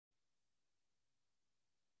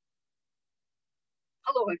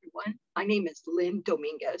Hello, everyone. My name is Lynn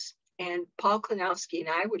Dominguez, and Paul Klonowski and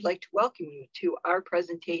I would like to welcome you to our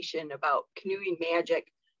presentation about canoeing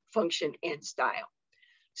magic, function, and style.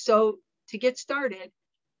 So to get started,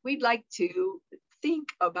 we'd like to think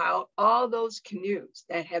about all those canoes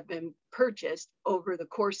that have been purchased over the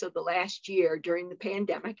course of the last year during the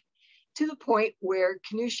pandemic, to the point where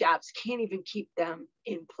canoe shops can't even keep them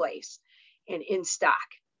in place and in stock.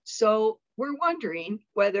 So we're wondering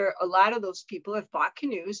whether a lot of those people have bought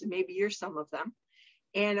canoes, and maybe you're some of them,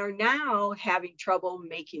 and are now having trouble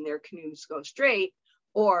making their canoes go straight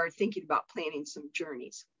or thinking about planning some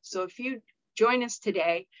journeys. So if you join us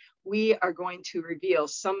today, we are going to reveal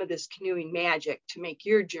some of this canoeing magic to make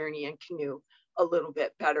your journey in canoe a little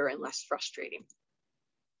bit better and less frustrating.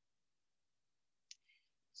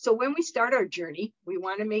 So when we start our journey, we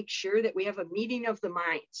want to make sure that we have a meeting of the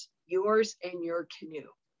minds, yours and your canoe.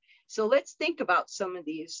 So let's think about some of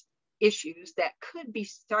these issues that could be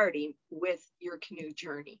starting with your canoe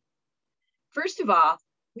journey. First of all,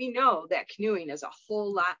 we know that canoeing is a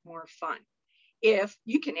whole lot more fun if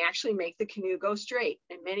you can actually make the canoe go straight.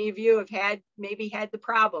 And many of you have maybe had the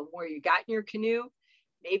problem where you got in your canoe,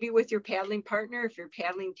 maybe with your paddling partner, if you're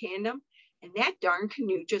paddling tandem, and that darn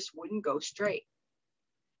canoe just wouldn't go straight.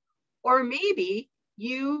 Or maybe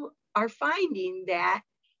you are finding that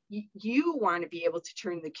you want to be able to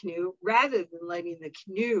turn the canoe rather than letting the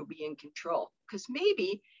canoe be in control, because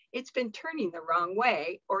maybe it's been turning the wrong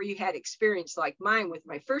way, or you had experience like mine with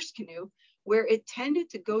my first canoe where it tended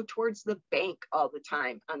to go towards the bank all the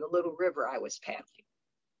time on the little river I was paddling.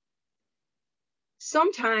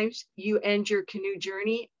 Sometimes you end your canoe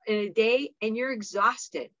journey in a day and you're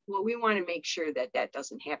exhausted. Well, we want to make sure that that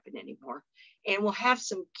doesn't happen anymore. And we'll have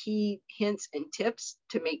some key hints and tips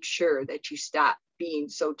to make sure that you stop being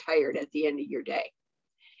so tired at the end of your day.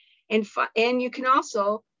 And you can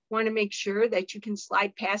also want to make sure that you can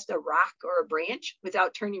slide past a rock or a branch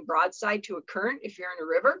without turning broadside to a current if you're in a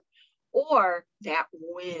river, or that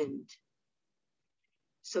wind.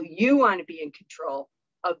 So you want to be in control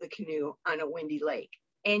of the canoe on a windy lake.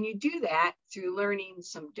 And you do that through learning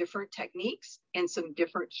some different techniques and some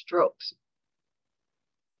different strokes.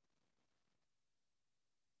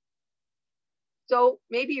 So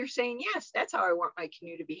maybe you're saying, yes, that's how I want my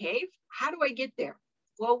canoe to behave. How do I get there?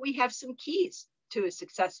 Well, we have some keys to a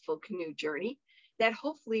successful canoe journey that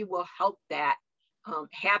hopefully will help that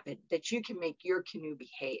happen, that you can make your canoe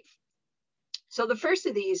behave. So the first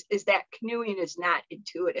of these is that canoeing is not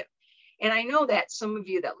intuitive. And I know that some of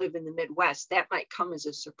you that live in the Midwest, that might come as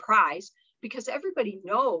a surprise, because everybody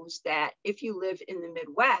knows that if you live in the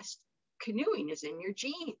Midwest, canoeing is in your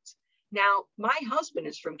genes. Now, my husband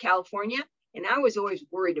is from California, and I was always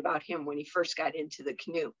worried about him when he first got into the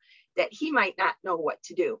canoe, that he might not know what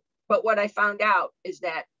to do. But what I found out is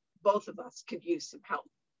that both of us could use some help.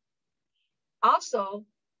 Also,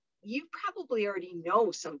 you probably already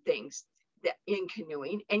know some things that in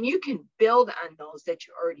canoeing, and you can build on those that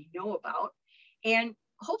you already know about. And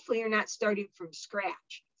hopefully you're not starting from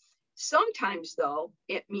scratch. Sometimes, though,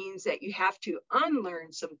 it means that you have to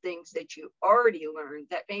unlearn some things that you already learned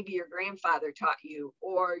that maybe your grandfather taught you,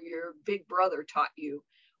 or your big brother taught you,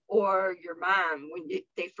 or your mom when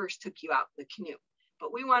they first took you out in the canoe.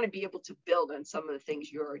 But we want to be able to build on some of the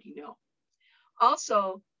things you already know.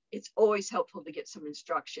 Also, it's always helpful to get some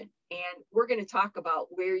instruction. And we're going to talk about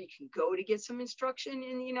where you can go to get some instruction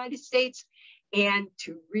in the United States and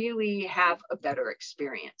to really have a better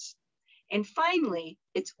experience. And finally,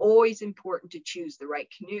 it's always important to choose the right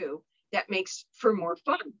canoe that makes for more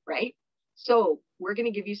fun, right? So we're going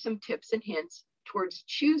to give you some tips and hints towards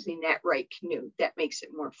choosing that right canoe that makes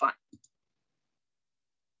it more fun.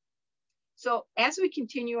 So as we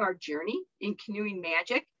continue our journey in canoeing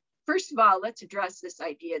magic, first of all, let's address this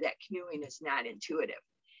idea that canoeing is not intuitive.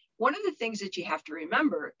 One of the things that you have to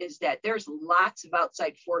remember is that there's lots of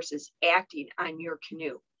outside forces acting on your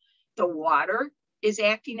canoe. The water is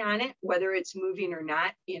acting on it, whether it's moving or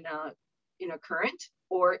not in a current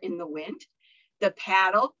or in the wind. The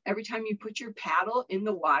paddle, every time you put your paddle in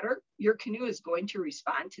the water, your canoe is going to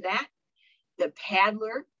respond to that. The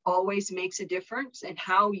paddler always makes a difference in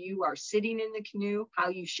how you are sitting in the canoe, how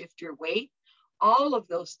you shift your weight. All of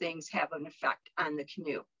those things have an effect on the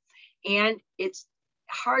canoe. And it's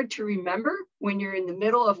hard to remember when you're in the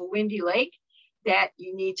middle of a windy lake that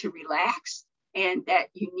you need to relax and that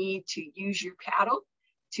you need to use your paddle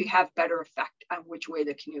to have better effect on which way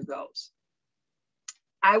the canoe goes.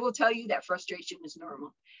 I will tell you that frustration is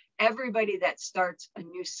normal. Everybody that starts a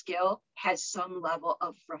new skill has some level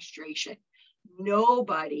of frustration.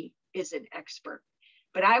 Nobody is an expert.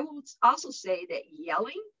 But I will also say that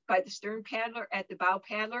yelling by the stern paddler at the bow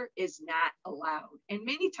paddler is not allowed. And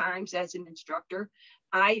many times as an instructor,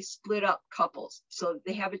 I split up couples so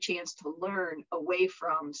they have a chance to learn away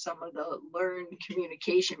from some of the learned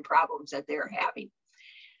communication problems that they're having.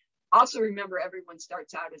 Also remember, everyone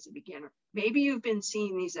starts out as a beginner. Maybe you've been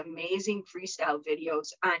seeing these amazing freestyle videos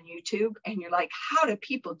on YouTube and you're like, how do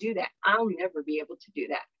people do that? I'll never be able to do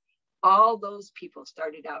that. All those people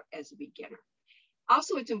started out as a beginner.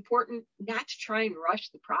 Also, it's important not to try and rush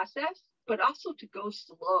the process, but also to go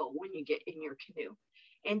slow when you get in your canoe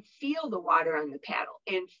and feel the water on the paddle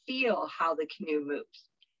and feel how the canoe moves.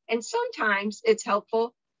 And sometimes it's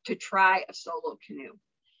helpful to try a solo canoe.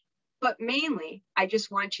 But mainly, I just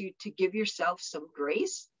want you to give yourself some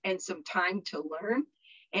grace and some time to learn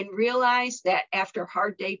and realize that after a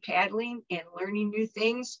hard day paddling and learning new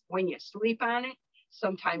things, when you sleep on it,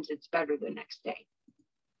 sometimes it's better the next day.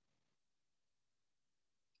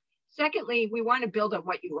 Secondly, we want to build on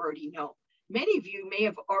what you already know. Many of you may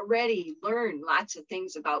have already learned lots of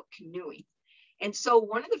things about canoeing. And so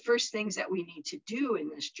one of the first things that we need to do in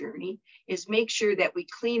this journey is make sure that we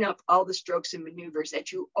clean up all the strokes and maneuvers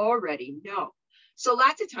that you already know. So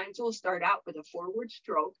lots of times we'll start out with a forward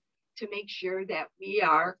stroke to make sure that we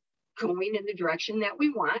are going in the direction that we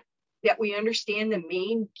want, that we understand the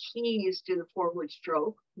main keys to the forward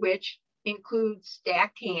stroke, which includes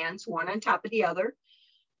stacked hands, one on top of the other,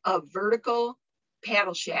 a vertical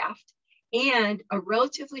paddle shaft, and a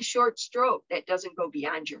relatively short stroke that doesn't go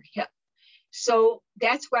beyond your hip. So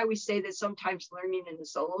that's why we say that sometimes learning in the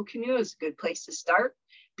solo canoe is a good place to start,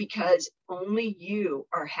 because only you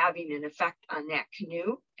are having an effect on that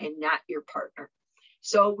canoe and not your partner.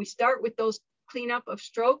 So we start with those cleanup of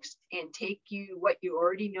strokes and take you what you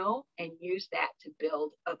already know and use that to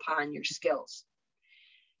build upon your skills.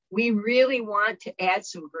 We really want to add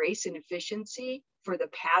some grace and efficiency for the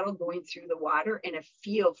paddle going through the water and a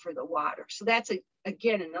feel for the water. So that's,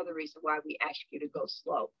 again, another reason why we ask you to go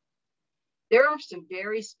slow. There are some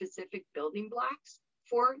very specific building blocks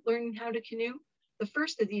for learning how to canoe. The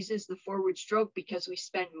first of these is the forward stroke, because we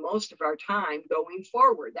spend most of our time going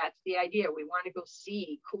forward. That's the idea. We want to go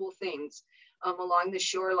see cool things along the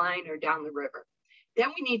shoreline or down the river. Then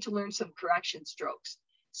we need to learn some correction strokes.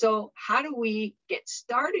 So how do we get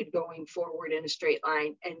started going forward in a straight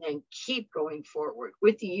line and then keep going forward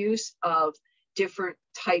with the use of different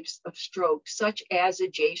types of strokes, such as a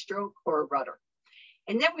J stroke or a rudder?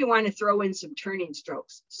 And then we want to throw in some turning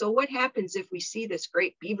strokes. So what happens if we see this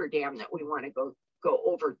great beaver dam that we want to go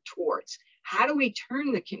over towards? How do we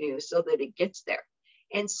turn the canoe so that it gets there?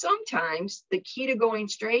 And sometimes the key to going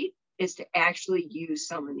straight is to actually use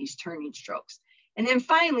some of these turning strokes. And then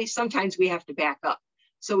finally, sometimes we have to back up.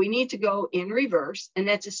 So we need to go in reverse. And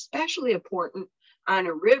that's especially important on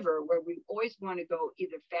a river where we always want to go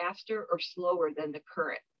either faster or slower than the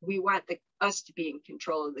current. We want us to be in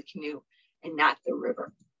control of the canoe and not the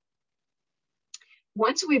river.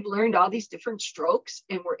 Once we've learned all these different strokes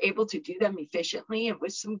and we're able to do them efficiently and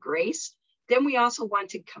with some grace, then we also want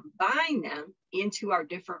to combine them into our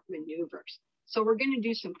different maneuvers. So we're going to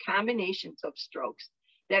do some combinations of strokes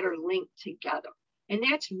that are linked together. And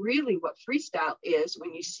that's really what freestyle is.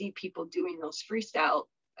 When you see people doing those freestyle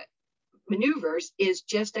maneuvers, is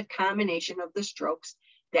just a combination of the strokes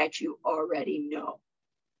that you already know.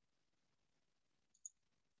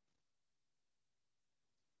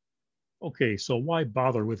 Okay, so why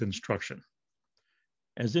bother with instruction?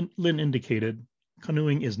 As Lynn indicated,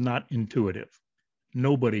 canoeing is not intuitive.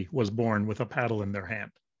 Nobody was born with a paddle in their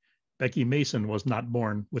hand. Becky Mason was not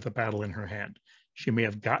born with a paddle in her hand. She may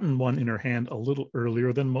have gotten one in her hand a little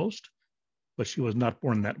earlier than most, but she was not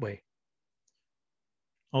born that way.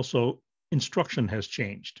 Also, instruction has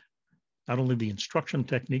changed. Not only the instruction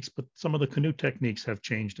techniques, but some of the canoe techniques have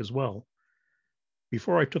changed as well.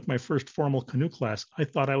 Before I took my first formal canoe class, I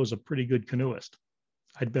thought I was a pretty good canoeist.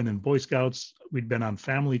 I'd been in Boy Scouts, we'd been on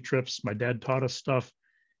family trips, my dad taught us stuff,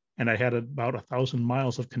 and I had about 1,000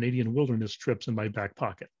 miles of Canadian wilderness trips in my back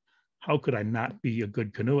pocket. How could I not be a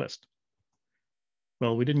good canoeist?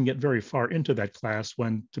 Well, we didn't get very far into that class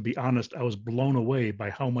when, to be honest, I was blown away by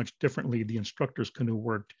how much differently the instructor's canoe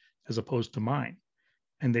worked as opposed to mine.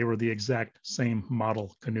 And they were the exact same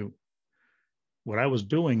model canoe. What I was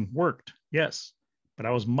doing worked, yes, but I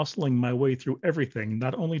was muscling my way through everything,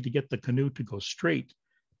 not only to get the canoe to go straight,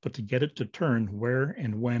 but to get it to turn where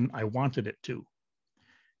and when I wanted it to.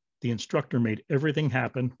 The instructor made everything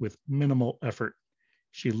happen with minimal effort.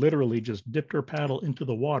 She literally just dipped her paddle into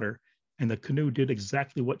the water and the canoe did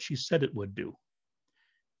exactly what she said it would do.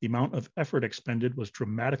 The amount of effort expended was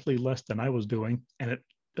dramatically less than I was doing, and it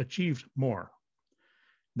achieved more.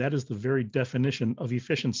 That is the very definition of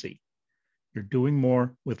efficiency. You're doing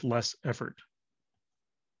more with less effort.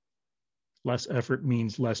 Less effort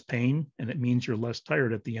means less pain, and it means you're less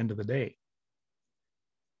tired at the end of the day.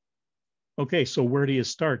 Okay, so where do you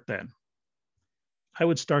start then? I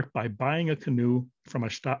would start by buying a canoe from a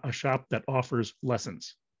shop that offers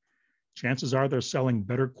lessons. Chances are they're selling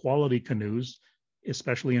better quality canoes,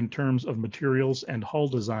 especially in terms of materials and hull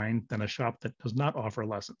design, than a shop that does not offer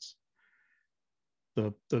lessons.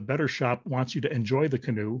 The better shop wants you to enjoy the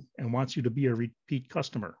canoe and wants you to be a repeat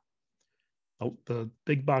customer. The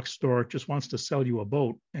big box store just wants to sell you a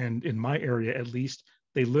boat, and in my area at least,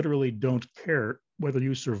 they literally don't care whether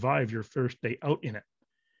you survive your first day out in it.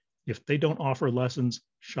 If they don't offer lessons,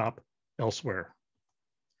 shop elsewhere.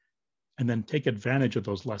 And then take advantage of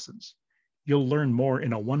those lessons. You'll learn more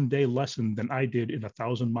in a one-day lesson than I did in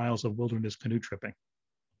 1,000 miles of wilderness canoe tripping.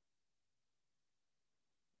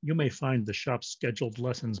 You may find the shop's scheduled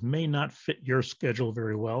lessons may not fit your schedule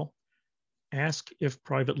very well. Ask if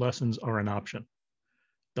private lessons are an option.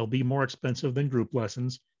 They'll be more expensive than group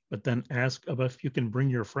lessons, but then ask about if you can bring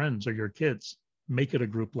your friends or your kids. Make it a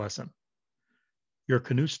group lesson. Your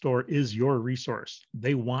canoe store is your resource.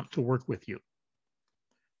 They want to work with you.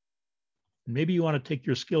 Maybe you want to take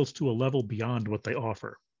your skills to a level beyond what they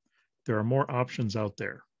offer. There are more options out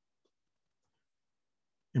there.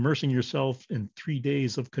 Immersing yourself in 3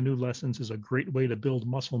 days of canoe lessons is a great way to build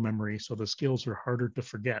muscle memory so the skills are harder to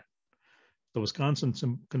forget. The Wisconsin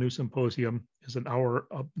Canoe Symposium is an hour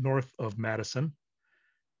up north of Madison.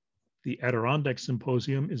 The Adirondack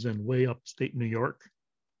Symposium is in way upstate New York.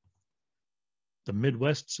 The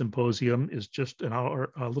Midwest Symposium is just an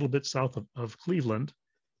hour, a little bit south of Cleveland,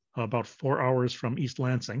 about 4 hours from East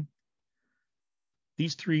Lansing.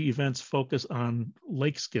 These 3 events focus on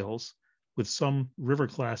lake skills, with some river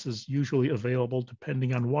classes usually available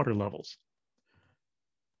depending on water levels.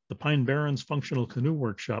 The Pine Barrens Functional Canoe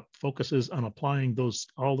Workshop focuses on applying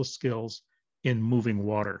all the skills in moving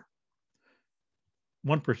water.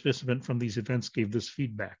 One participant from these events gave this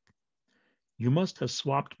feedback. You must have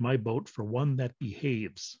swapped my boat for one that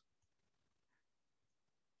behaves.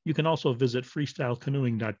 You can also visit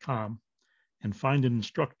freestylecanoeing.com and find an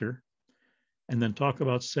instructor and then talk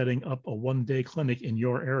about setting up a one-day clinic in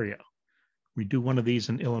your area. We do one of these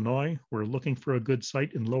in Illinois. We're looking for a good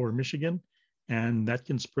site in Lower Michigan, and that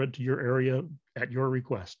can spread to your area at your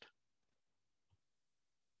request.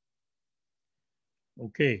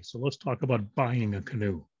 Okay, so let's talk about buying a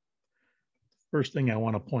canoe. First thing I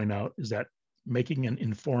want to point out is that making an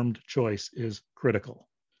informed choice is critical.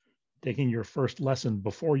 Taking your first lesson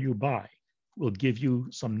before you buy will give you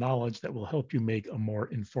some knowledge that will help you make a more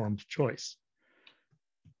informed choice.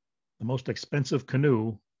 The most expensive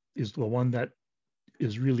canoe is the one that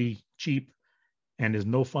is really cheap and is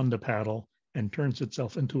no fun to paddle and turns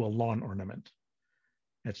itself into a lawn ornament.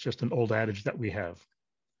 That's just an old adage that we have.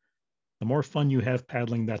 The more fun you have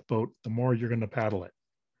paddling that boat, the more you're going to paddle it.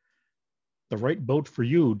 The right boat for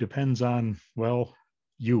you depends on, well,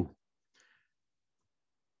 you.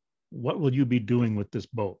 What will you be doing with this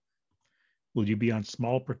boat? Will you be on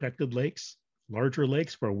small protected lakes, larger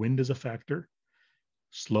lakes where wind is a factor,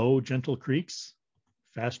 slow, gentle creeks,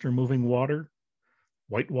 faster moving water,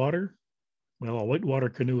 whitewater? Well, a whitewater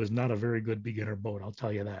canoe is not a very good beginner boat, I'll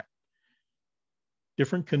tell you that.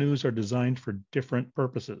 Different canoes are designed for different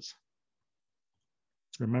purposes.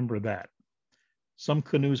 Remember that. Some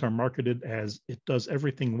canoes are marketed as it does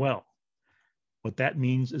everything well. What that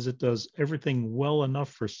means is it does everything well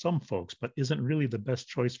enough for some folks, but isn't really the best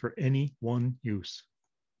choice for any one use.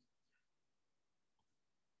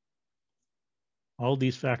 All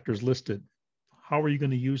these factors listed. How are you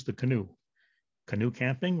going to use the canoe? Canoe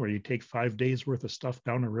camping, where you take 5 days worth of stuff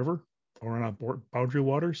down a river or on a boundary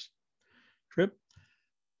waters trip?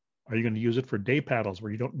 Are you going to use it for day paddles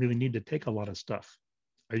where you don't really need to take a lot of stuff?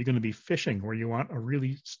 Are you going to be fishing where you want a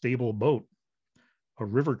really stable boat? A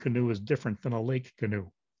river canoe is different than a lake canoe.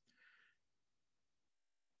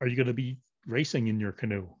 Are you going to be racing in your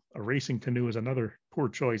canoe? A racing canoe is another poor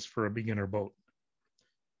choice for a beginner boat.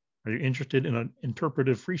 Are you interested in an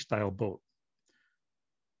interpretive freestyle boat?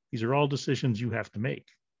 These are all decisions you have to make.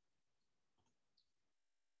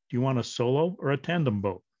 Do you want a solo or a tandem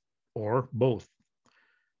boat, or both?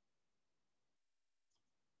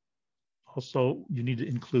 Also, you need to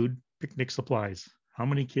include picnic supplies. How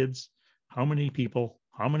many kids, how many people,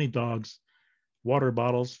 how many dogs, water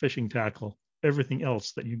bottles, fishing tackle, everything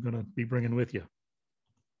else that you're going to be bringing with you.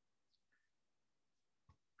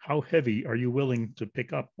 How heavy are you willing to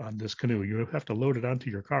pick up on this canoe? You have to load it onto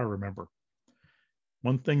your car, remember.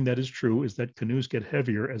 One thing that is true is that canoes get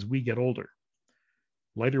heavier as we get older.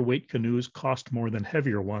 Lighter weight canoes cost more than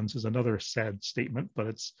heavier ones is another sad statement, but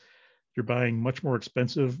it's You're buying much more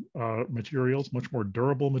expensive materials, much more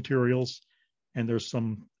durable materials, and there's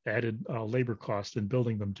some added labor cost in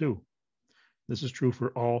building them too. This is true for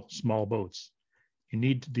all small boats. You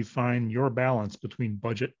need to define your balance between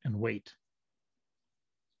budget and weight.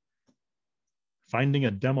 Finding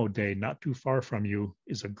a demo day not too far from you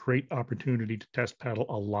is a great opportunity to test paddle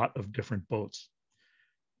a lot of different boats.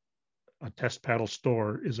 A test paddle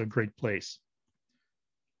store is a great place.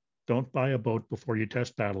 Don't buy a boat before you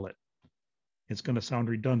test paddle it. It's going to sound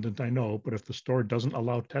redundant, I know, but if the store doesn't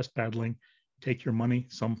allow test paddling, take your money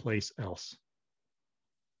someplace else.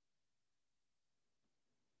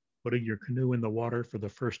 Putting your canoe in the water for the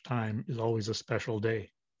first time is always a special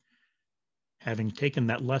day. Having taken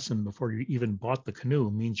that lesson before you even bought the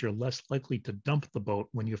canoe means you're less likely to dump the boat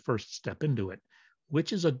when you first step into it,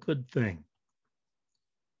 which is a good thing.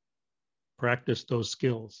 Practice those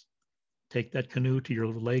skills. Take that canoe to your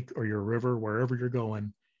lake or your river, wherever you're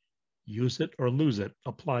going. Use it or lose it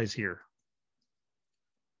applies here.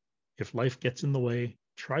 If life gets in the way,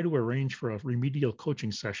 try to arrange for a remedial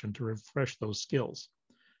coaching session to refresh those skills.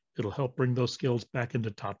 It'll help bring those skills back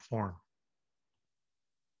into top form.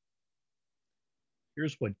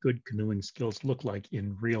 Here's what good canoeing skills look like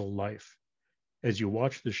in real life. As you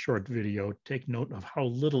watch this short video, take note of how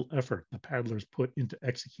little effort the paddlers put into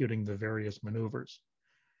executing the various maneuvers.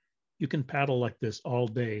 You can paddle like this all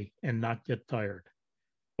day and not get tired,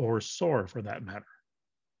 or sore for that matter.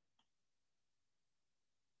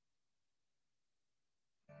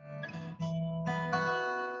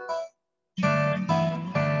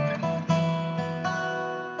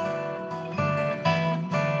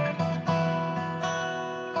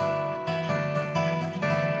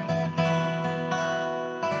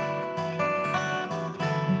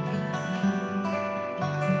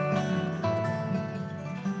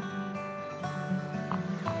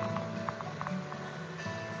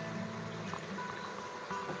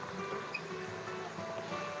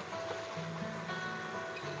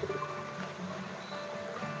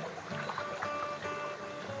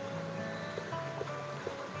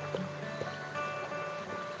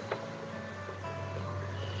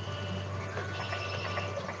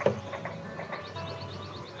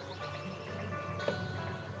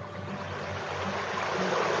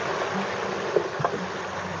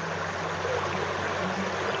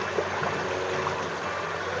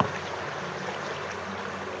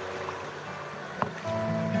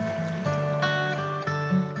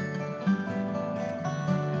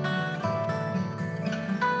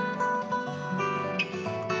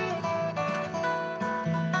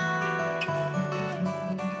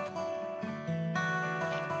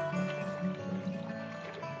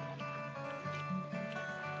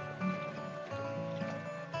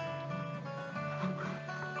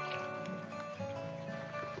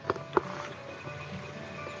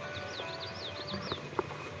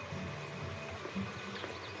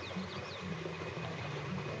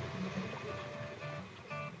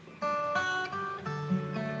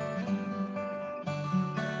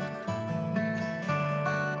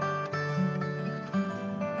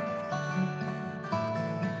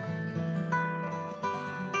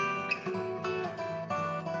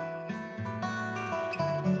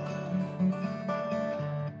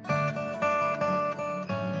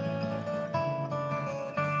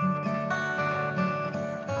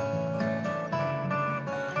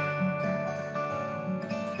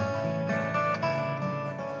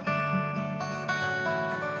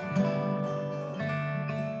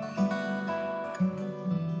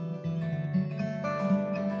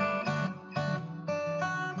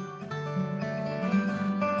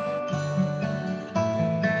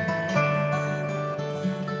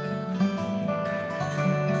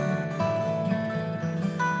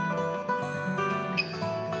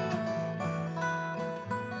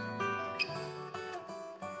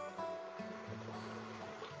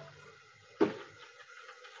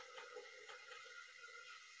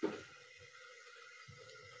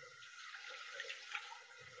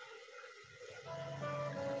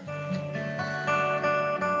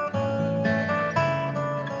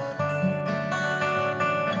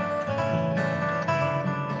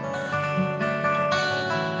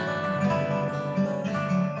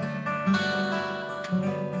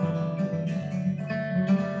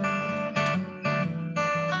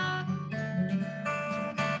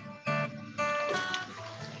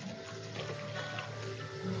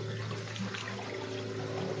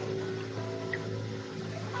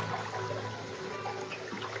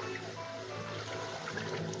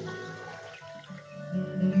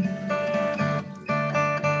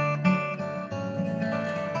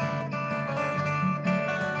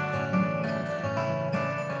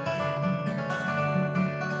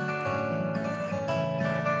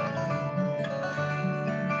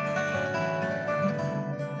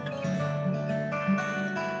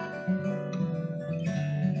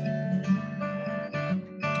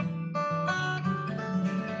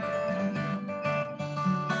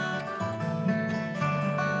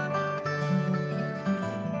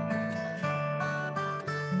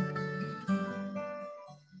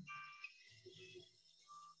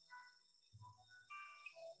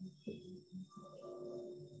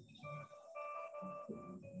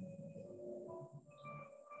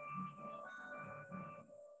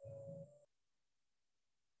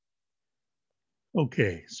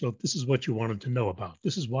 Okay, so this is what you wanted to know about.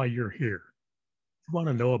 This is why you're here. You want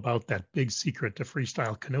to know about that big secret to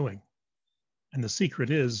freestyle canoeing. And the secret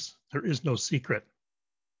is there is no secret.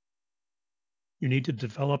 You need to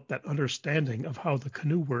develop that understanding of how the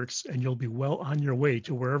canoe works, and you'll be well on your way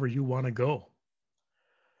to wherever you want to go.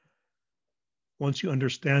 Once you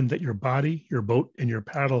understand that your body, your boat, and your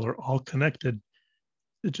paddle are all connected,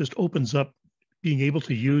 it just opens up being able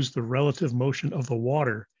to use the relative motion of the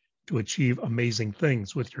water to achieve amazing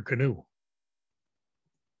things with your canoe.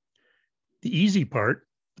 The easy part,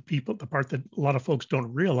 the part that a lot of folks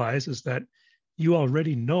don't realize is that you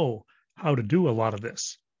already know how to do a lot of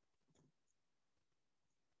this.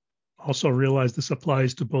 Also realize this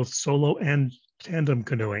applies to both solo and tandem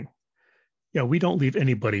canoeing. Yeah, we don't leave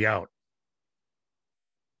anybody out.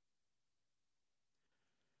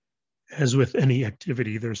 As with any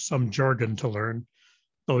activity, there's some jargon to learn,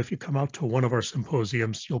 though if you come out to one of our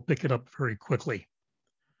symposiums, you'll pick it up very quickly.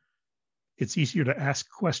 It's easier to ask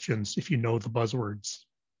questions if you know the buzzwords.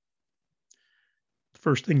 The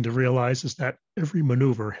first thing to realize is that every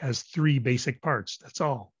maneuver has three basic parts, that's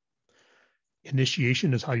all.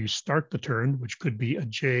 Initiation is how you start the turn, which could be a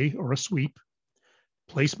J or a sweep.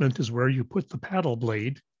 Placement is where you put the paddle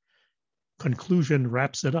blade. Conclusion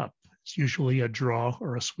wraps it up. It's usually a draw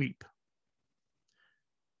or a sweep.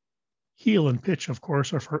 Heel and pitch, of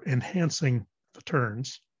course, are for enhancing the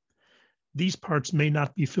turns. These parts may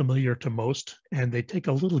not be familiar to most, and they take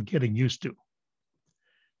a little getting used to.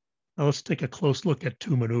 Now let's take a close look at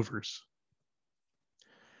two maneuvers.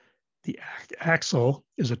 The axle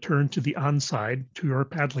is a turn to the onside, to your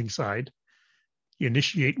paddling side. You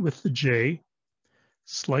initiate with the J,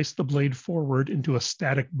 slice the blade forward into a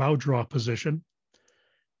static bow draw position.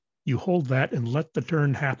 You hold that and let the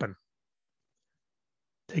turn happen.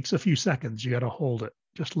 Takes a few seconds, you got to hold it.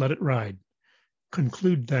 Just let it ride.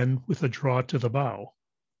 Conclude then with a draw to the bow.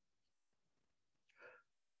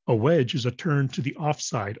 A wedge is a turn to the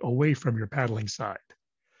offside, away from your paddling side.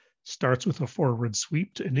 Starts with a forward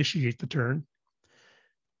sweep to initiate the turn.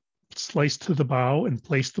 Slice to the bow and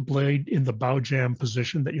place the blade in the bow jam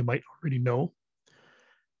position that you might already know.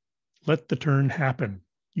 Let the turn happen.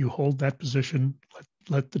 You hold that position,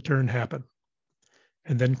 let the turn happen.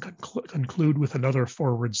 And then conclude with another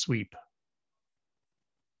forward sweep.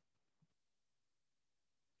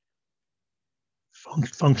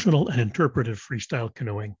 Functional and interpretive freestyle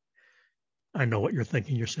canoeing. I know what you're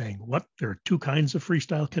thinking. You're saying, what? There are two kinds of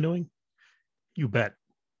freestyle canoeing? You bet.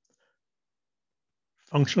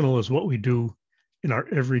 Functional is what we do in our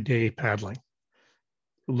everyday paddling.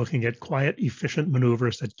 We're looking at quiet, efficient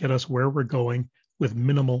maneuvers that get us where we're going with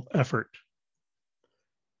minimal effort.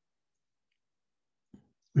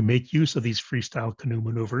 We make use of these freestyle canoe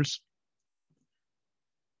maneuvers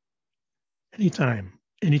anytime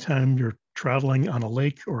you're traveling on a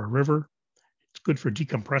lake or a river. It's good for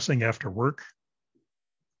decompressing after work.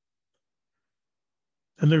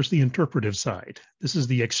 And there's the interpretive side. This is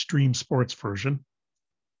the extreme sports version.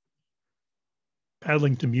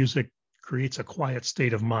 Paddling to music creates a quiet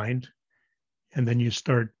state of mind, and then you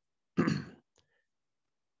start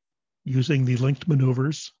using the linked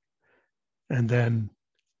maneuvers, and then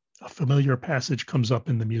a familiar passage comes up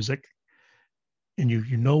in the music, and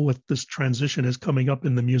you know what this transition is coming up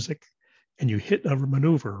in the music, and you hit a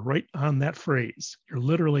maneuver right on that phrase. You're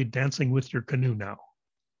literally dancing with your canoe now.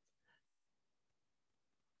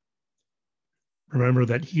 Remember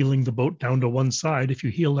that heeling the boat down to one side, if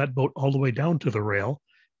you heel that boat all the way down to the rail,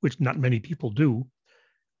 which not many people do,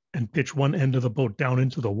 and pitch one end of the boat down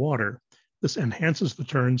into the water, this enhances the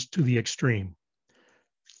turns to the extreme.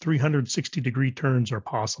 360-degree turns are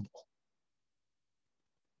possible.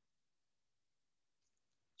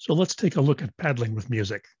 So let's take a look at paddling with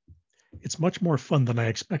music. It's much more fun than I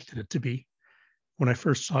expected it to be. When I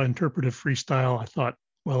first saw interpretive freestyle, I thought,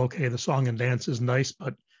 well, okay, the song and dance is nice,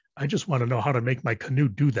 but I just want to know how to make my canoe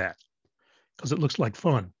do that because it looks like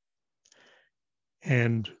fun.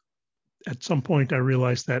 And at some point I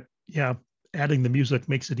realized that, yeah, adding the music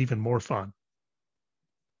makes it even more fun.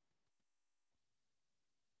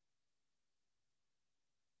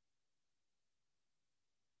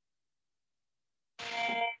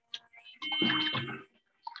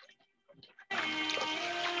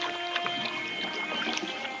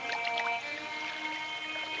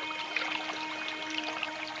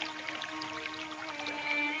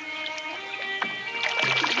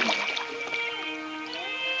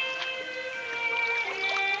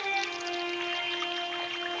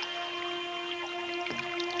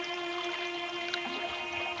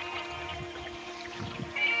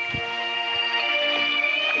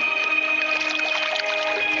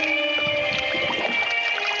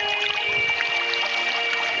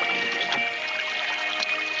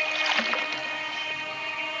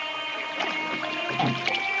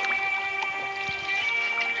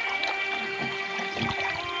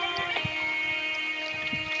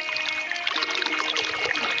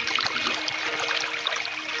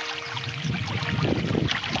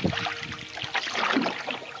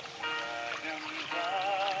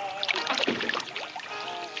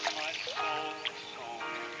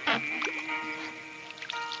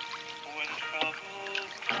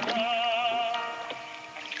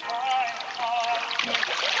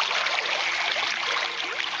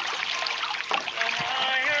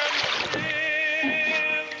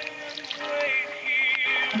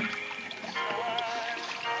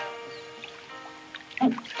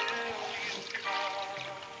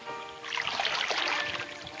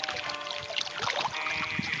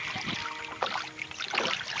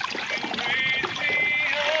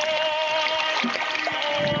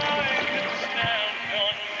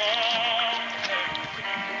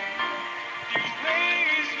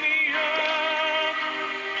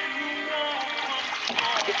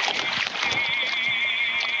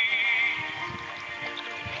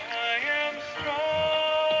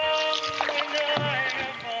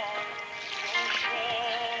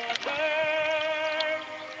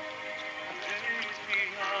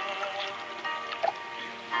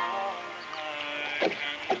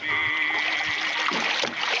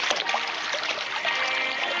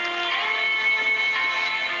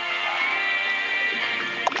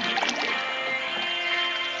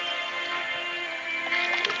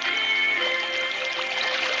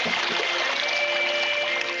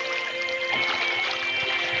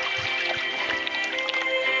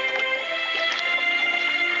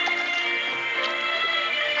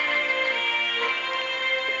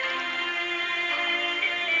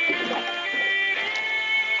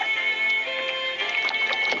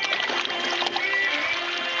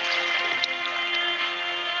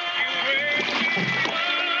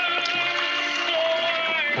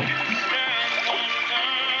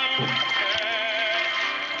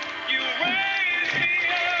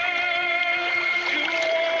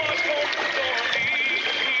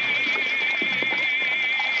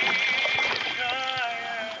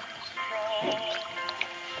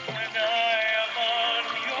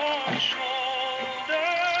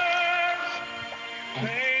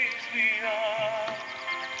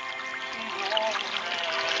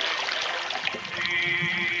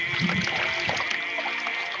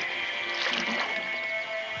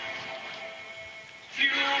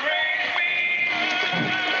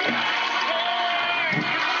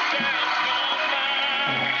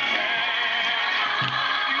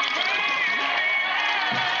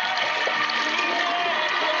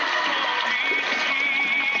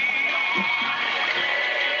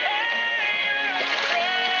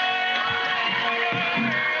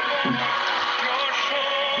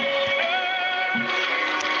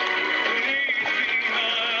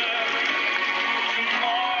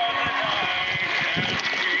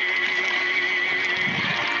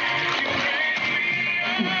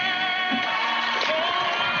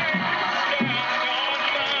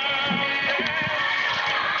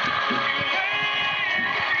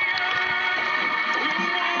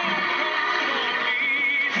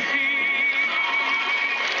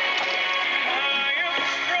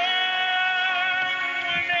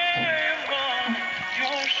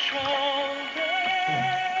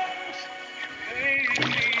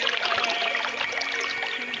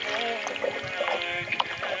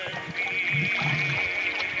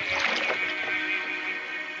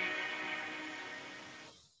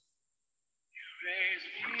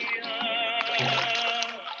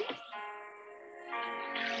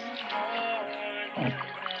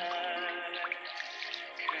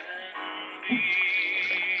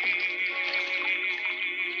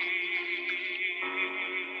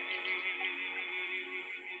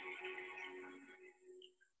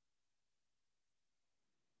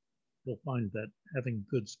 You'll find that having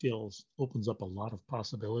good skills opens up a lot of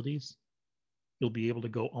possibilities. You'll be able to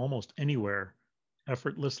go almost anywhere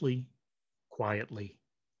effortlessly, quietly.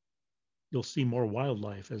 You'll see more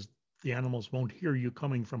wildlife as the animals won't hear you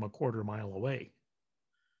coming from a quarter mile away.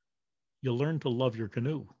 You'll learn to love your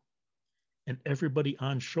canoe, and everybody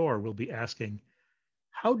on shore will be asking,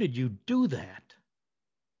 "How did you do that?"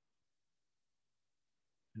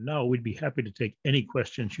 And now we'd be happy to take any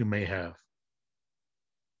questions you may have.